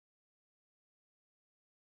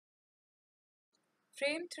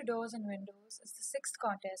Framed Through Doors and Windows is the sixth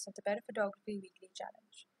contest of the Better Photography Weekly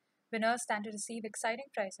Challenge. Winners stand to receive exciting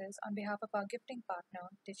prizes on behalf of our gifting partner,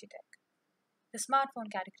 Digitek. The smartphone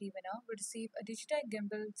category winner will receive a Digitek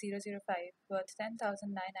Gimbal 005 worth 10,995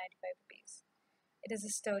 rupees. It is a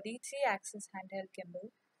sturdy 3-axis handheld gimbal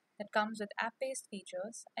that comes with app-based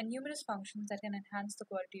features and numerous functions that can enhance the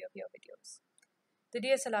quality of your videos. The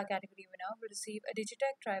DSLR category winner will receive a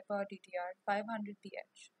Digitek Tripod DTR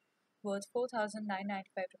 500ph worth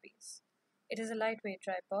 4,995 rupees. It is a lightweight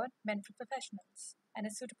tripod meant for professionals and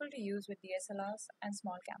is suitable to use with DSLRs and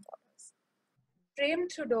small camcorders. Framed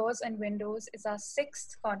Through Doors and Windows is our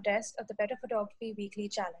sixth contest of the Better Photography Weekly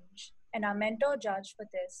Challenge, and our mentor judge for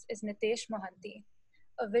this is Nitesh Mohanty,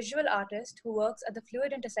 a visual artist who works at the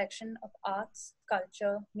fluid intersection of arts,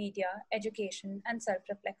 culture, media, education, and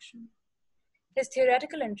self-reflection. His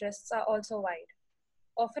theoretical interests are also wide,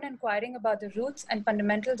 often inquiring about the roots and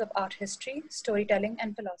fundamentals of art history, storytelling,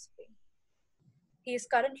 and philosophy. He is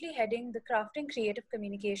currently heading the Crafting Creative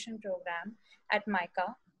Communication program at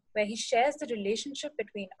MICA, where he shares the relationship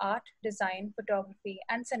between art, design, photography,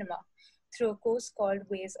 and cinema through a course called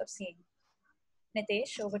Ways of Seeing.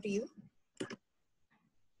 Nitesh, over to you.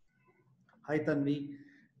 Hi, Tanvi.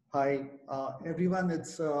 Hi, everyone.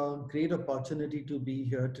 It's a great opportunity to be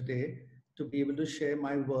here today, to be able to share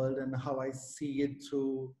my world and how I see it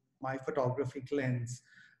through my photographic lens.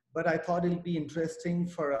 But I thought it'll be interesting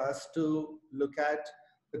for us to look at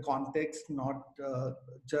the context, not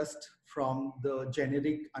just from the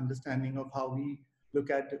generic understanding of how we look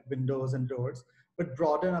at windows and doors, but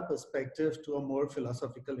broaden our perspective to a more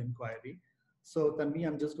philosophical inquiry. So Tanvi,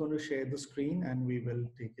 I'm just going to share the screen and we will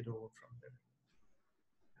take it over from there.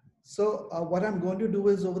 So what I'm going to do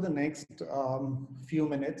is over the next few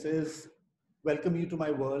minutes is welcome you to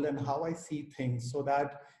my world and how I see things so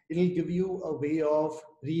that it'll give you a way of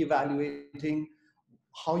reevaluating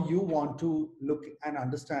how you want to look and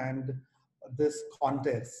understand this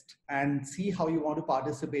contest and see how you want to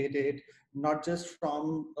participate it, not just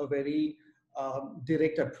from a very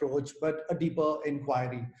direct approach, but a deeper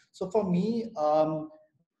inquiry. So for me,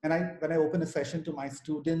 when I open a session to my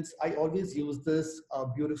students, I always use this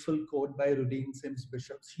beautiful quote by Rudine Sims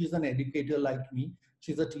Bishop. She's an educator like me.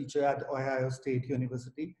 She's a teacher at Ohio State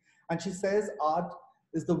University. And she says, art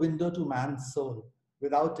is the window to man's soul.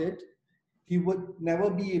 Without it, he would never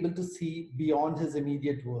be able to see beyond his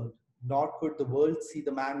immediate world, nor could the world see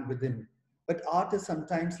the man within. But art is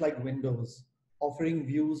sometimes like windows, offering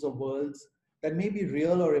views of worlds that may be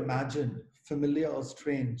real or imagined, familiar or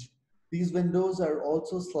strange. These windows are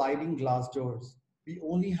also sliding glass doors. We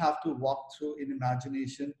only have to walk through in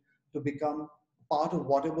imagination to become part of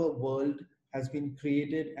whatever world has been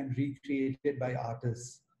created and recreated by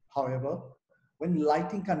artists. However, when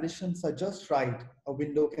lighting conditions are just right, a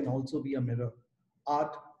window can also be a mirror.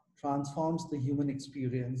 Art transforms the human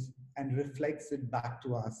experience and reflects it back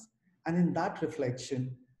to us. And in that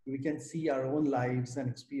reflection, we can see our own lives and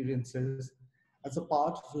experiences as a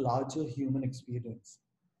part of a larger human experience.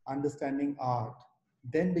 Understanding art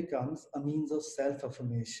then becomes a means of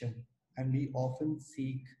self-affirmation, and we often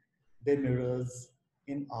seek their mirrors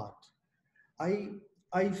in art. I,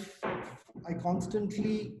 I, I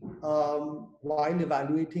constantly, while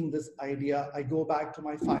evaluating this idea, I go back to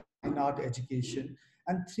my fine art education,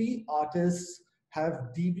 and three artists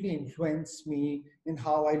have deeply influenced me in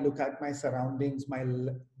how I look at my surroundings, my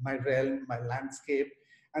realm, my landscape,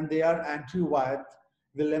 and they are Andrew Wyeth,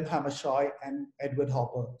 William Hammershoy, and Edward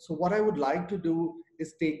Hopper. So what I would like to do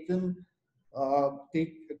is take them,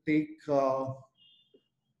 take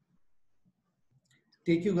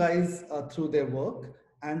you guys through their work.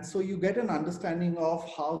 And so you get an understanding of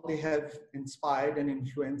how they have inspired and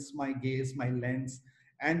influenced my gaze, my lens,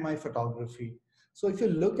 and my photography. So if you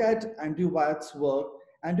look at Andrew Wyeth's work,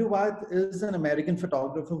 Andrew Wyeth is an American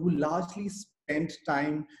photographer who largely spent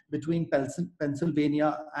time between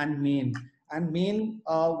Pennsylvania and Maine. And Maine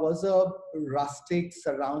was a rustic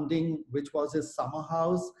surrounding, which was his summer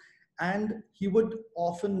house. And he would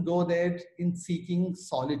often go there in seeking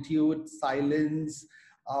solitude, silence,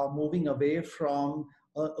 moving away from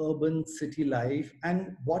urban city life.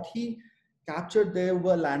 And what he captured there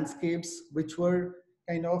were landscapes which were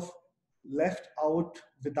kind of left out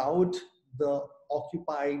without the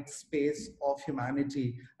occupied space of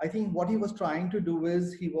humanity. I think what he was trying to do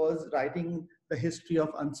is he was writing the history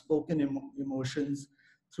of unspoken emotions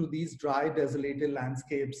through these dry, desolated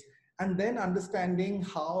landscapes, and then understanding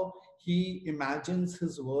how he imagines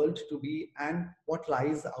his world to be and what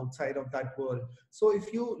lies outside of that world. So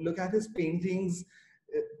if you look at his paintings,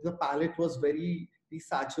 the palette was very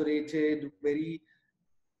desaturated, very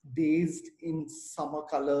dazed in summer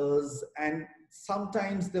colors, and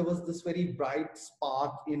sometimes there was this very bright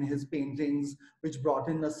spark in his paintings which brought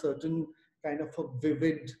in a certain kind of a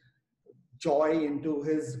vivid joy into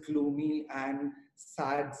his gloomy and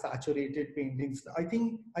sad saturated paintings. I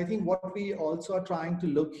think what we also are trying to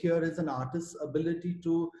look here is an artist's ability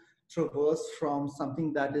to traverse from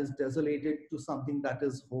something that is desolated to something that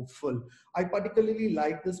is hopeful. I particularly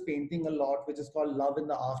like this painting a lot, which is called Love in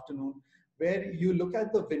the Afternoon, where you look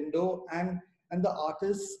at the window and the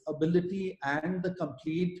artist's ability and the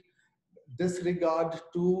complete disregard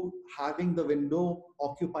to having the window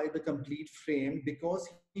occupy the complete frame, because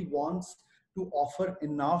he wants to offer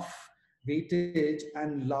enough weightage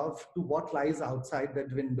and love to what lies outside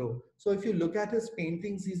that window. So if you look at his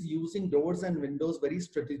paintings, he's using doors and windows very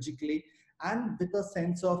strategically and with a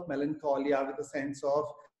sense of melancholia, with a sense of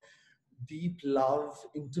deep love,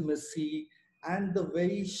 intimacy, and the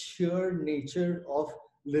very sheer nature of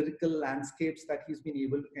lyrical landscapes that he's been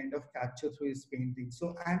able to kind of capture through his paintings.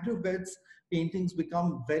 So Andrew Bett's paintings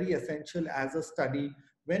become very essential as a study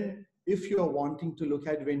when, if you're wanting to look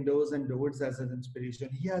at windows and doors as an inspiration.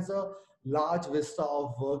 He has a large vista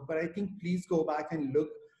of work, but I think please go back and look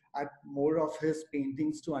at more of his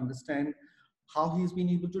paintings to understand how he's been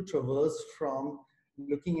able to traverse from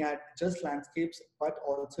looking at just landscapes, but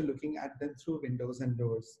also looking at them through windows and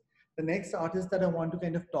doors. The next artist that I want to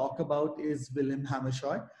kind of talk about is Wilhelm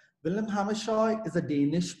Hammershøi. Wilhelm Hammershøi is a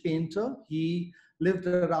Danish painter. He lived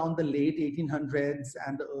around the late 1800s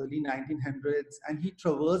and the early 1900s, and he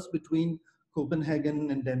traversed between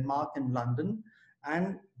Copenhagen and Denmark and London.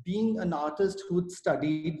 And being an artist who'd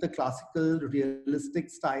studied the classical realistic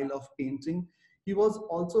style of painting, he was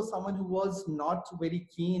also someone who was not very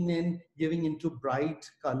keen in giving into bright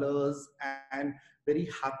colors and very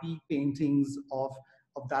happy paintings of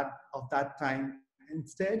that time.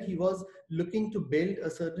 Instead, he was looking to build a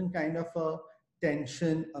certain kind of a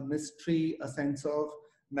tension, a mystery, a sense of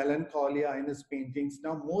melancholia in his paintings.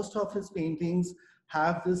 Now, most of his paintings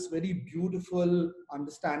have this very beautiful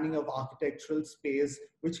understanding of architectural space,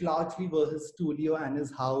 which largely were his studio and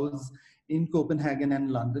his house in Copenhagen and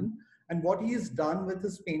London. And what he has done with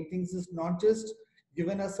his paintings is not just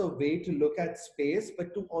given us a way to look at space,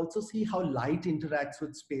 but to also see how light interacts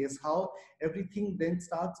with space, how everything then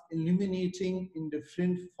starts illuminating in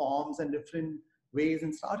different forms and different ways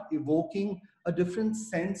and start evoking a different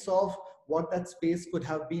sense of what that space could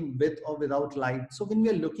have been with or without light. So when we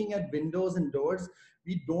are looking at windows and doors,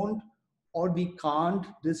 we don't or we can't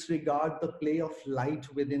disregard the play of light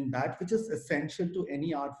within that, which is essential to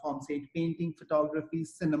any art form, say painting, photography,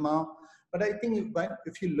 cinema. But I think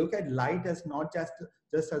if you look at light as not just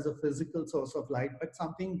as a physical source of light, but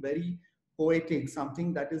something very poetic,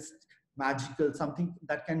 something that is magical, something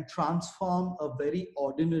that can transform a very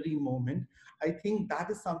ordinary moment, I think that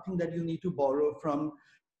is something that you need to borrow from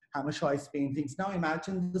Hammershøi's paintings. Now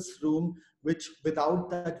imagine this room, which without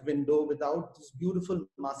that window, without this beautiful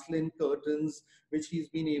muslin curtains, which he's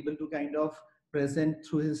been able to kind of present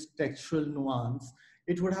through his textural nuance,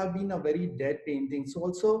 it would have been a very dead painting. So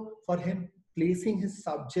also for him, placing his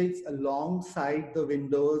subjects alongside the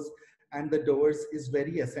windows and the doors is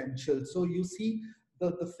very essential. So you see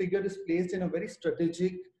the figure is placed in a very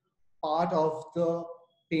strategic part of the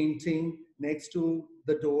painting next to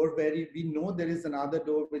the door, where we know there is another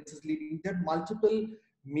door which is leading. There are multiple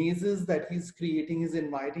mazes that he's creating. He's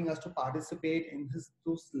inviting us to participate in his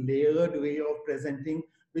those layered way of presenting,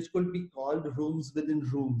 which could be called rooms within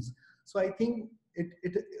rooms. So I think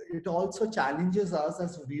it also challenges us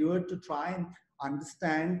as viewers to try and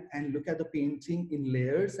understand and look at the painting in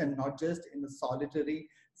layers and not just in a solitary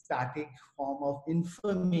static form of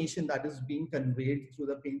information that is being conveyed through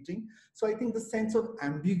the painting. So I think the sense of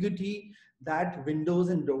ambiguity that windows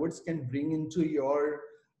and doors can bring into your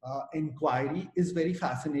inquiry is very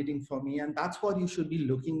fascinating for me. And that's what you should be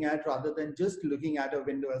looking at, rather than just looking at a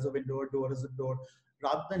window as a window or door as a door,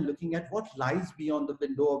 rather than looking at what lies beyond the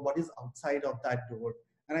window or what is outside of that door.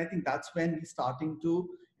 And I think that's when we're starting to,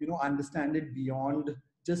 understand it beyond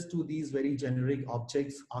just to these very generic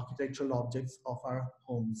objects, architectural objects of our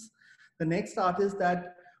homes. The next artist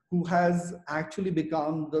that who has actually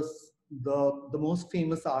become the most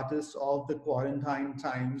famous artist of the quarantine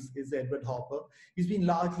times is Edward Hopper. He's been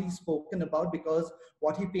largely spoken about because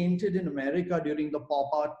what he painted in America during the pop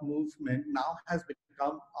art movement now has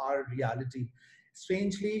become our reality.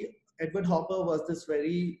 Strangely, Edward Hopper was this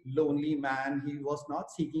very lonely man. He was not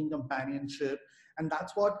seeking companionship. And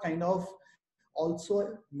that's what kind of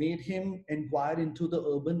also made him inquire into the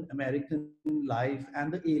urban American life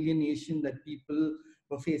and the alienation that people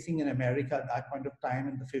were facing in America at that point of time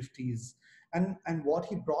in the 50s. And what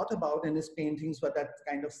he brought about in his paintings were that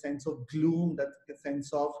kind of sense of gloom, that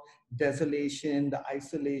sense of desolation, the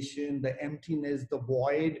isolation, the emptiness, the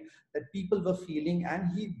void that people were feeling.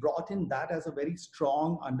 And he brought in that as a very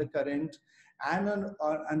strong undercurrent and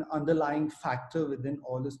an underlying factor within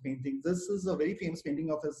all his paintings. This is a very famous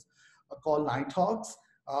painting of his called Nighthawks,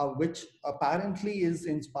 which apparently is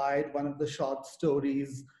inspired one of the short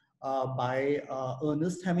stories by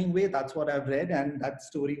Ernest Hemingway. That's what I've read, and that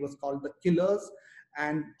story was called The Killers.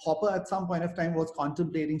 And Hopper, at some point of time, was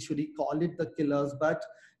contemplating should he call it The Killers, but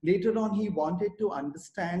later on he wanted to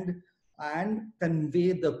understand and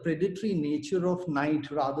convey the predatory nature of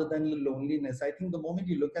night rather than the loneliness. I think the moment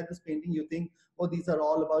you look at this painting, you think, oh, these are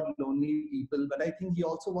all about lonely people. But I think he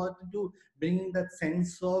also wanted to bring that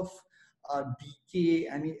sense of decay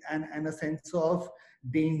and a sense of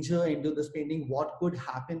danger into this painting. What could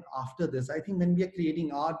happen after this? I think when we are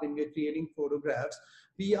creating art, when we are creating photographs,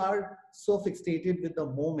 we are so fixated with the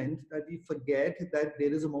moment that we forget that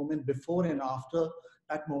there is a moment before and after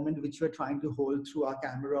that moment which we're trying to hold through our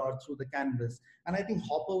camera or through the canvas. And I think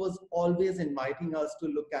Hopper was always inviting us to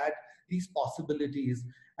look at these possibilities.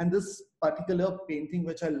 And this particular painting,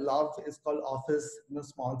 which I love, is called Office in a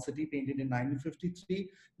Small City, painted in 1953.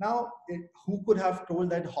 Now, who could have told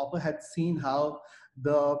that Hopper had seen how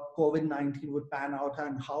the COVID-19 would pan out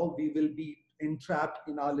and how we will be entrapped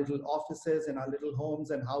in our little offices, in our little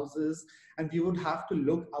homes and houses, and we would have to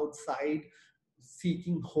look outside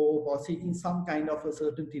seeking hope or seeking some kind of a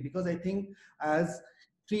certainty. Because I think as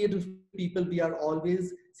creative people, we are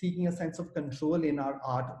always seeking a sense of control in our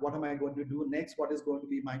art. What am I going to do next? What is going to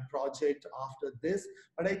be my project after this?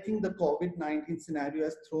 But I think the COVID-19 scenario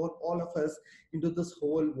has thrown all of us into this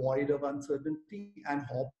whole void of uncertainty, and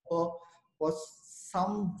Hopper was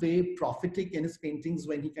some way prophetic in his paintings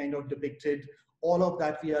when he kind of depicted all of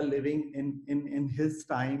that we are living in his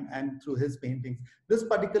time and through his paintings. This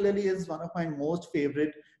particularly is one of my most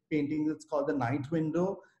favorite paintings. It's called The Night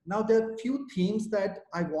Window. Now, there are few themes that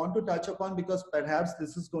I want to touch upon because perhaps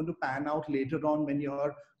this is going to pan out later on when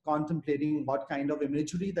you're contemplating what kind of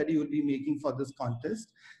imagery that you will be making for this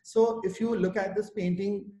contest. So if you look at this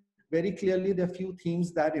painting, very clearly there are few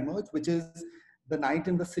themes that emerge, which is the night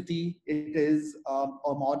in the city. It is a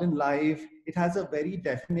modern life. It has a very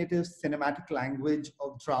definitive cinematic language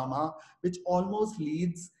of drama, which almost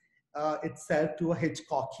leads itself to a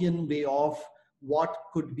Hitchcockian way of what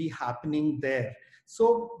could be happening there.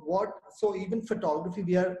 So even photography,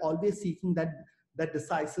 we are always seeking that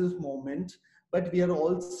decisive moment, but we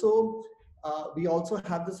also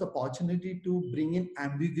have this opportunity to bring in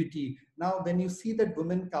ambiguity. Now, when you see that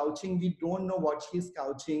woman couching, we don't know what she's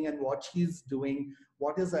couching and what she's doing,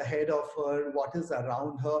 what is ahead of her, what is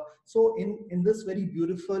around her. So in this very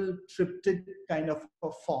beautiful triptych kind of a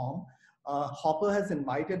form, Hopper has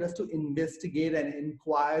invited us to investigate and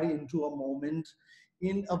inquire into a moment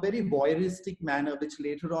in a very voyeuristic manner, which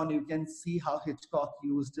later on you can see how Hitchcock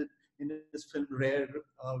used it in his film Rare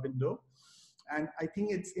Window. And I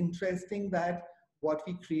think it's interesting that what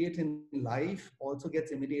we create in life also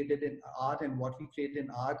gets imitated in art, and what we create in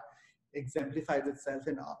art exemplifies itself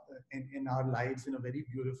in our lives in a very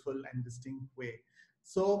beautiful and distinct way.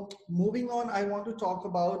 So moving on, I want to talk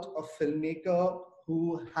about a filmmaker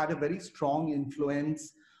who had a very strong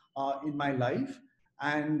influence in my life,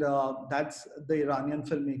 and that's the Iranian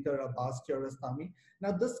filmmaker Abbas Kiarostami.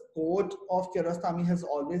 Now, this quote of Kiarostami has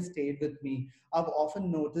always stayed with me. I've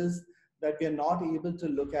often noticed that we are not able to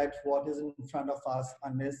look at what is in front of us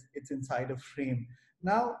unless it's inside a frame.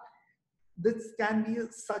 Now, this can be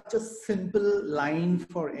such a simple line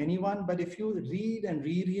for anyone, but if you read and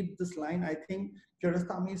reread this line, I think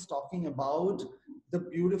Kiarostami is talking about the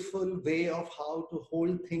beautiful way of how to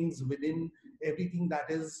hold things within everything that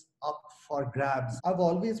is up for grabs. I've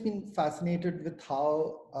always been fascinated with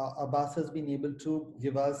how Abbas has been able to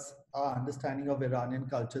give us our understanding of Iranian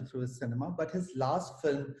culture through his cinema, but his last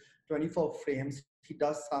film, 24 Frames, he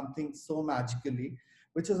does something so magically,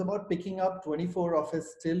 which is about picking up 24 of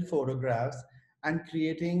his still photographs and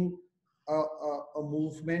creating a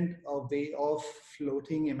movement, a way of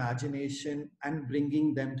floating imagination and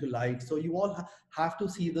bringing them to life. So you all have to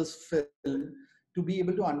see this film to be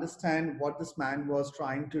able to understand what this man was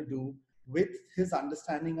trying to do with his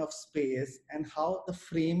understanding of space and how the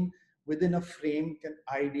frame within a frame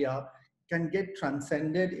idea can get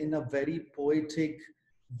transcended in a very poetic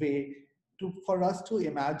way for us to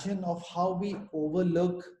imagine of how we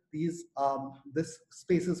overlook these this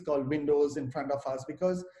spaces called windows in front of us,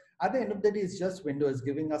 because at the end of the day it's just windows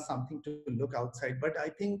giving us something to look outside. But I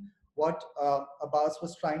think what Abbas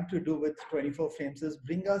was trying to do with 24 frames is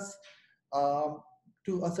bring us um,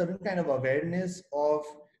 to a certain kind of awareness of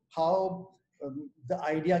how the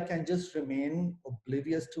idea can just remain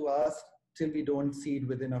oblivious to us till we don't see it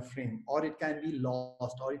within a frame, or it can be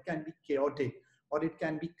lost, or it can be chaotic, or it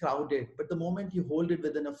can be crowded. But the moment you hold it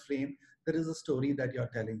within a frame, there is a story that you're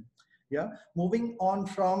telling. Yeah. Moving on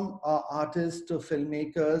from artists to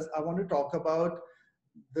filmmakers, I want to talk about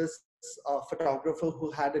this photographer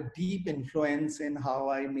who had a deep influence in how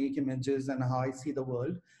I make images and how I see the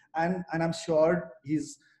world. And I'm sure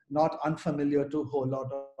he's not unfamiliar to a whole lot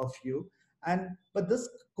of you. But this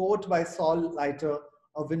quote by Saul Leiter,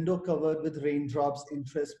 a window covered with raindrops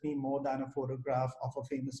interests me more than a photograph of a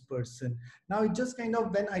famous person. Now, it just kind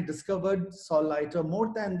of, when I discovered Saul Leiter,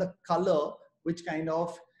 more than the color, which kind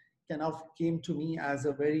of came to me as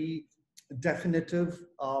a very definitive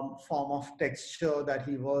form of texture that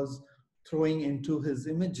he was throwing into his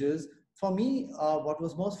images. For me, what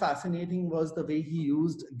was most fascinating was the way he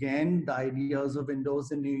used again the ideas of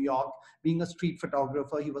windows in New York. Being a street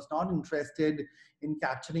photographer, he was not interested in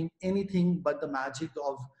capturing anything but the magic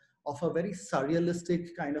of a very surrealistic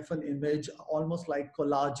kind of an image, almost like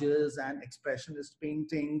collages and expressionist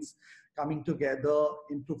paintings coming together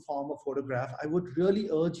into form of photograph. I would really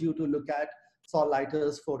urge you to look at Saul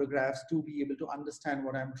Leiter's photographs to be able to understand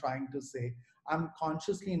what I'm trying to say. I'm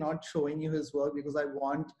consciously not showing you his work because I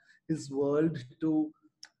want his world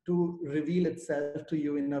to reveal itself to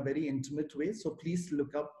you in a very intimate way. So please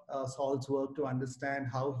look up Saul's work to understand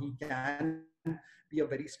how he can be a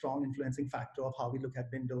very strong influencing factor of how we look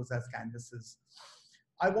at windows as canvases.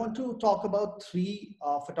 I want to talk about three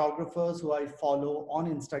photographers who I follow on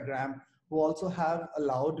Instagram who also have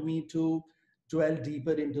allowed me to dwell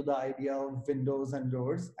deeper into the idea of windows and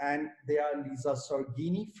doors. And they are Lisa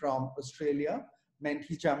Sorgini from Australia,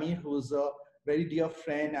 Menti Jamir, who's a very dear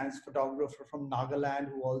friend and photographer from Nagaland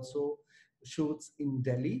who also shoots in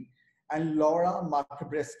Delhi, and Laura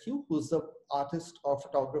Makabrescu, who's an artist or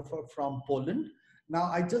photographer from Poland. Now,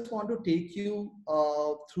 I just want to take you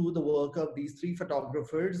through the work of these three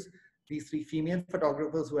photographers, these three female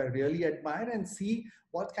photographers who I really admire, and see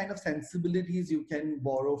what kind of sensibilities you can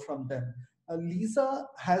borrow from them. Lisa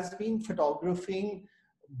has been photographing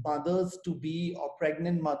mothers to be, or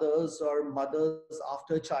pregnant mothers, or mothers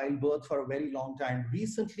after childbirth for a very long time.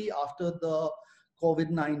 Recently, after the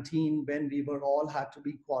COVID-19, when we were all had to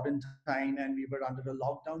be quarantined and we were under a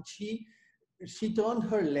lockdown, she turned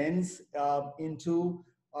her lens into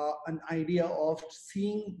an idea of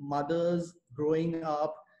seeing mothers growing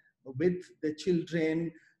up with the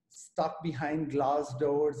children stuck behind glass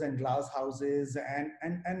doors and glass houses,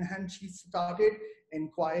 and she started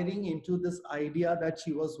inquiring into this idea that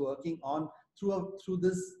she was working on through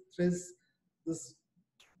this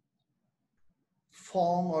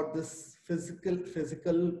form, or this physical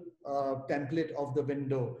template of the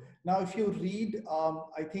window. Now, if you read,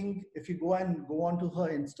 I think if you go onto her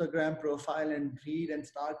Instagram profile and read and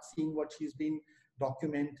start seeing what she's been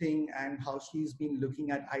documenting and how she's been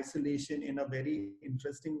looking at isolation in a very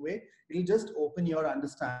interesting way, it'll just open your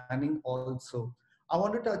understanding also. I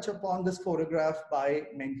want to touch upon this photograph by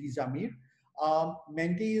Menti Jamir.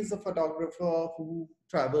 Menti is a photographer who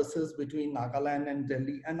traverses between Nagaland and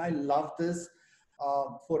Delhi, and I love this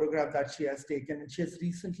photograph that she has taken, and she has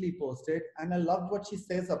recently posted. And I love what she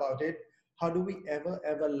says about it. How do we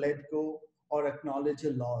ever let go or acknowledge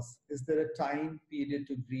a loss? Is there a time period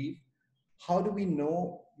to grieve? How do we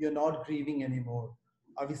know you're not grieving anymore?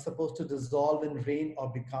 Are we supposed to dissolve in rain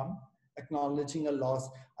or become? Acknowledging a loss.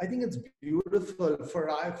 I think it's beautiful.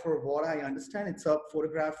 For what I understand, it's a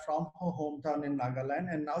photograph from her hometown in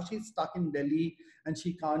Nagaland, and now she's stuck in Delhi and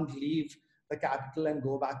she can't leave the capital and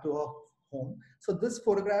go back to her home. So this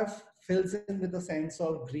photograph fills in with a sense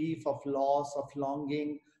of grief, of loss, of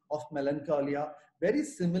longing, of melancholia, very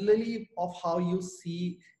similarly of how you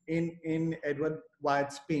see in Edward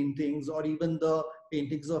Wyatt's paintings, or even the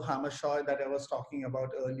paintings of Hammershaw that I was talking about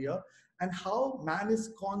earlier, and how man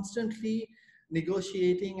is constantly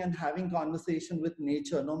negotiating and having conversation with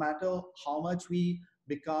nature, no matter how much we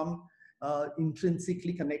become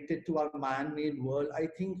intrinsically connected to our man-made world. I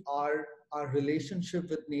think our relationship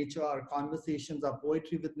with nature, our conversations, our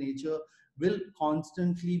poetry with nature will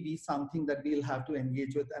constantly be something that we'll have to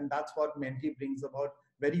engage with. And that's what Menti brings about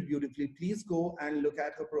very beautifully. Please go and look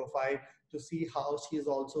at her profile to see how she has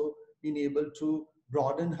also been able to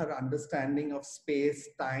broaden her understanding of space,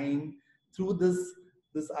 time, through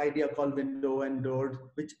this idea called window and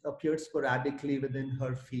door, which appears sporadically within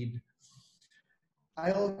her feed.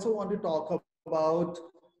 I also want to talk about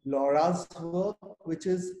Laura's work, which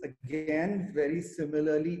is again very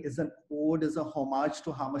similarly is an ode, is a homage to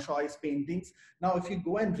Hamashaw's paintings. Now, if you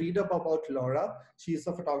go and read up about Laura, she is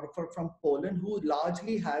a photographer from Poland who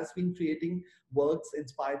largely has been creating works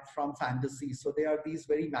inspired from fantasy. So they are these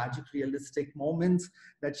very magic, realistic moments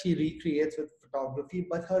that she recreates with photography.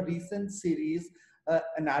 But her recent series,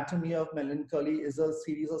 Anatomy of Melancholy, is a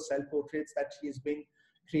series of self-portraits that she has been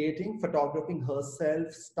creating, photographing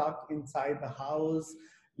herself stuck inside the house,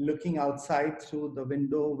 looking outside through the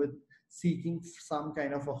window with seeking some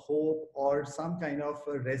kind of a hope or some kind of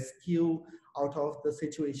a rescue out of the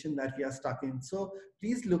situation that we are stuck in. So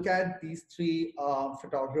please look at these three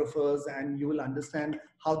photographers and you will understand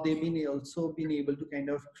how they've been also been able to kind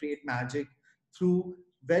of create magic through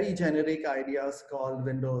very generic ideas called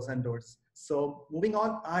windows and doors. So moving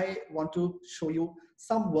on, I want to show you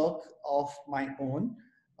some work of my own.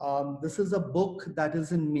 This is a book that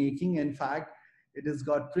is in making. In fact, it has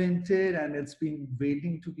got printed and it's been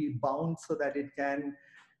waiting to be bound so that it can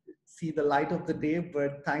see the light of the day.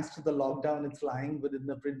 But thanks to the lockdown, it's lying within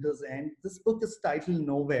the printer's end. This book is titled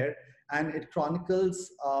Nowhere, and it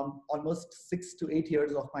chronicles almost 6 to 8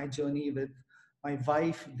 years of my journey with my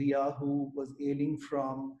wife, Dia, who was ailing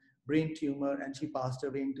from brain tumor and she passed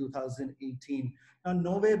away in 2018. Now,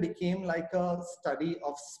 Nowhere became like a study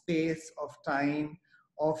of space, of time,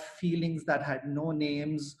 of feelings that had no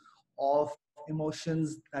names, of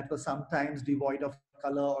emotions that were sometimes devoid of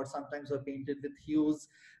color or sometimes were painted with hues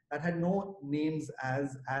that had no names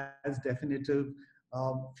as definitive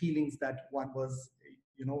feelings that one was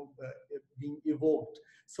being evoked.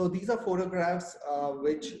 So these are photographs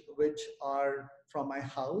which are from my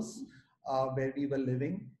house where we were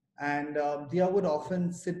living, and Dia would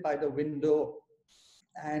often sit by the window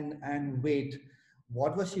and wait.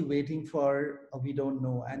 What was she waiting for? We don't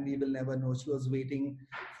know, and we will never know. She was waiting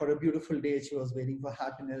for a beautiful day. She was waiting for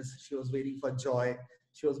happiness. She was waiting for joy.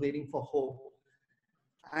 She was waiting for hope.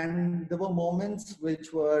 And there were moments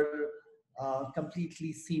which were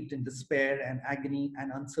completely seeped in despair and agony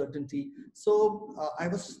and uncertainty. So I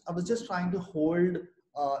was just trying to hold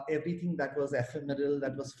everything that was ephemeral,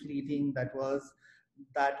 that was fleeting, that was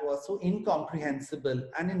so incomprehensible.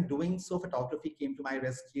 And in doing so, photography came to my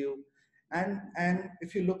rescue. And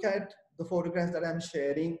if you look at the photographs that I'm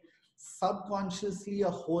sharing, subconsciously a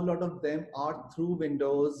whole lot of them are through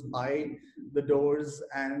windows, by the doors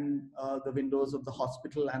and the windows of the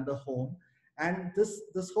hospital and the home. And this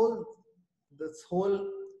whole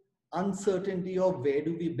uncertainty of where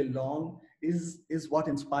do we belong is what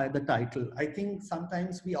inspired the title. I think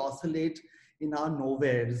sometimes we oscillate in our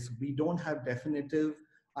nowheres. We don't have definitive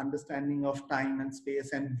understanding of time and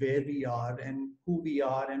space and where we are and who we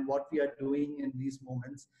are and what we are doing in these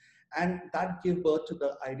moments, and that gave birth to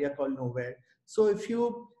the idea called nowhere. So if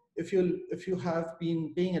you have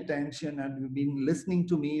been paying attention and you've been listening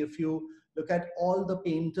to me, if you look at all the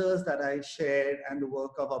painters that I shared and the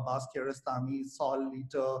work of Abbas Kiarostami, Saul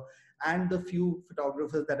Leiter, and the few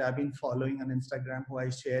photographers that I've been following on Instagram who I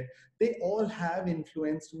shared, they all have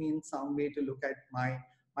influenced me in some way to look at my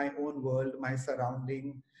own world, my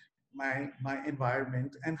surrounding, my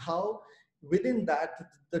environment, and how within that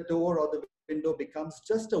the door or the window becomes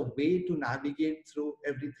just a way to navigate through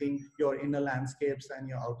everything, your inner landscapes and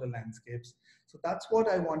your outer landscapes. So that's what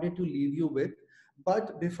I wanted to leave you with.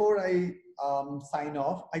 But before I sign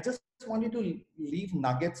off, I just wanted to leave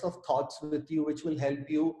nuggets of thoughts with you, which will help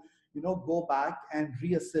you go back and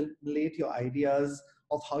reassimilate your ideas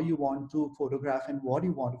of how you want to photograph and what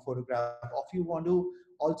you want to photograph. Or if you want to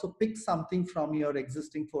also pick something from your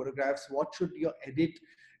existing photographs, what should your edit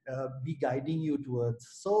be guiding you towards?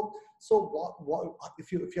 So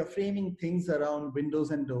if you're framing things around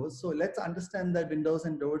windows and doors, so let's understand that windows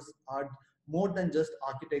and doors are more than just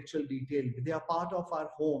architectural detail. They are part of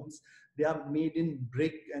our homes. They are made in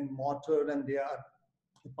brick and mortar, and they are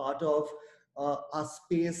part of a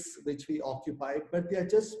space which we occupy. But they are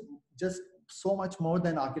just so much more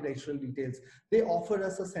than architectural details. They offer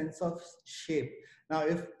us a sense of shape. Now,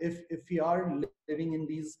 if we are living in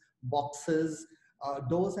these boxes,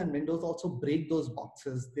 doors and windows also break those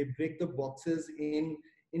boxes. They break the boxes in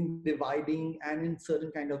dividing and in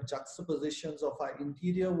certain kind of juxtapositions of our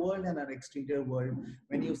interior world and our exterior world.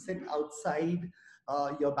 When you sit outside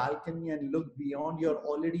your balcony and look beyond, you're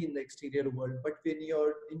already in the exterior world. But when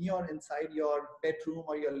you're inside your bedroom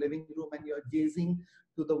or your living room and you're gazing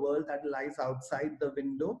to the world that lies outside the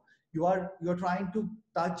window, you're trying to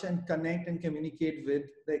touch and connect and communicate with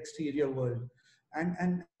the exterior world.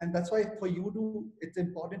 And that's why for you to, it's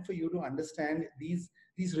important for you to understand these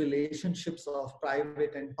relationships of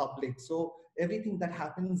private and public. So everything that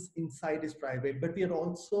happens inside is private, but we are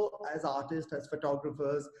also, as artists, as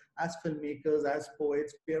photographers, as filmmakers, as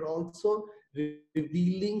poets, we are also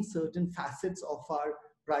revealing certain facets of our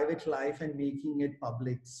private life and making it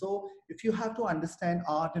public. So if you have to understand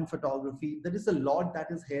art and photography, there is a lot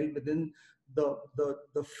that is held within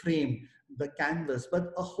the frame, the canvas,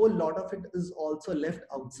 but a whole lot of it is also left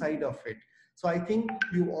outside of it. So I think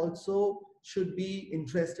you also should be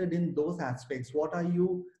interested in those aspects. What are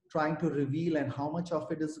you trying to reveal, and how much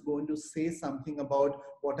of it is going to say something about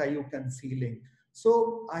what are you concealing?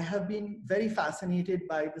 So I have been very fascinated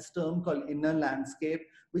by this term called inner landscape,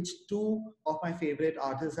 which two of my favorite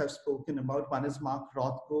artists have spoken about. One is Mark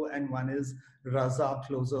Rothko and one is Raza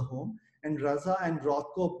Closer Home. And Raza and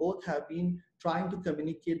Rothko both have been trying to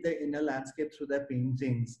communicate their inner landscape through their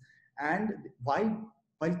paintings. And while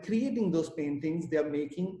creating those paintings, they are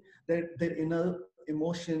making their inner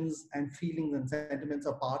emotions and feelings and sentiments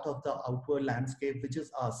a part of the outward landscape, which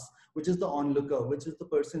is us, which is the onlooker, which is the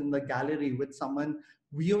person in the gallery with someone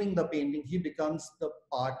viewing the painting. He becomes the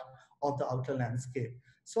part of the outer landscape.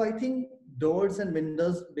 So I think doors and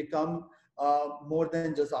windows become more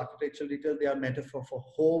than just architectural detail. They are metaphor for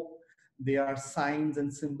hope. They are signs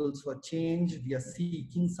and symbols for change. We are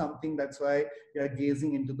seeking something. That's why we are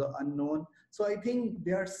gazing into the unknown. So I think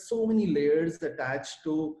there are so many layers attached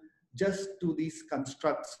to just to these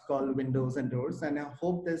constructs called windows and doors. And I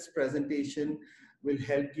hope this presentation will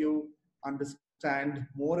help you understand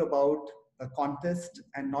more about a contest,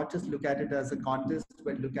 and not just look at it as a contest,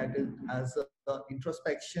 but look at it as a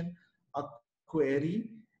introspection, a query,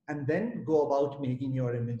 and then go about making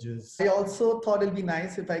your images. I also thought it'll be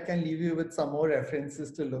nice if I can leave you with some more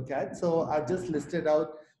references to look at. So I've just listed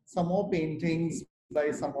out some more paintings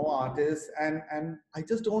by some more artists, and I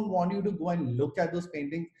just don't want you to go and look at those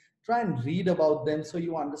paintings. Try and read about them so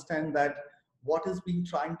you understand that what is being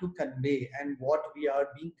trying to convey and what we are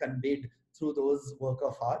being conveyed through those work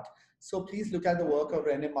of art. So please look at the work of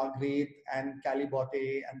Rene Magritte and Calibote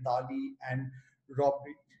and Dali and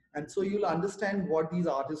Robert. And so you'll understand what these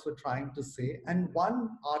artists were trying to say. And one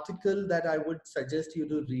article that I would suggest you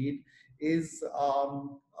to read is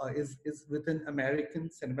within American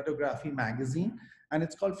Cinematography magazine, and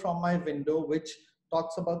it's called From My Window, which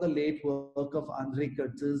talks about the late work of Andre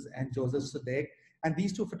Curtis and Joseph Sudek. And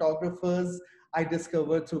these two photographers I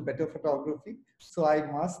discovered through Better Photography. So I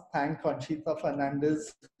must thank Conchita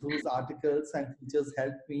Fernandez, whose articles and features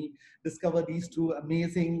helped me discover these two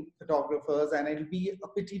amazing photographers. And it'll be a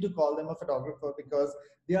pity to call them a photographer because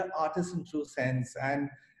they are artists in true sense. And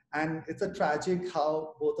it's a tragic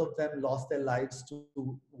how both of them lost their lives to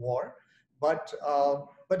war. But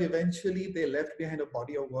but eventually they left behind a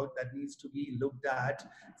body of work that needs to be looked at,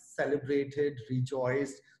 celebrated,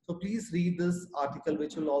 rejoiced. So please read this article,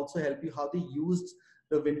 which will also help you how they used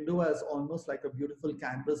the window as almost like a beautiful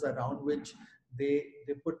canvas around which they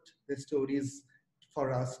put the stories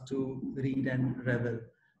for us to read and revel.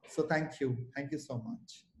 So thank you so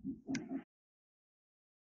much.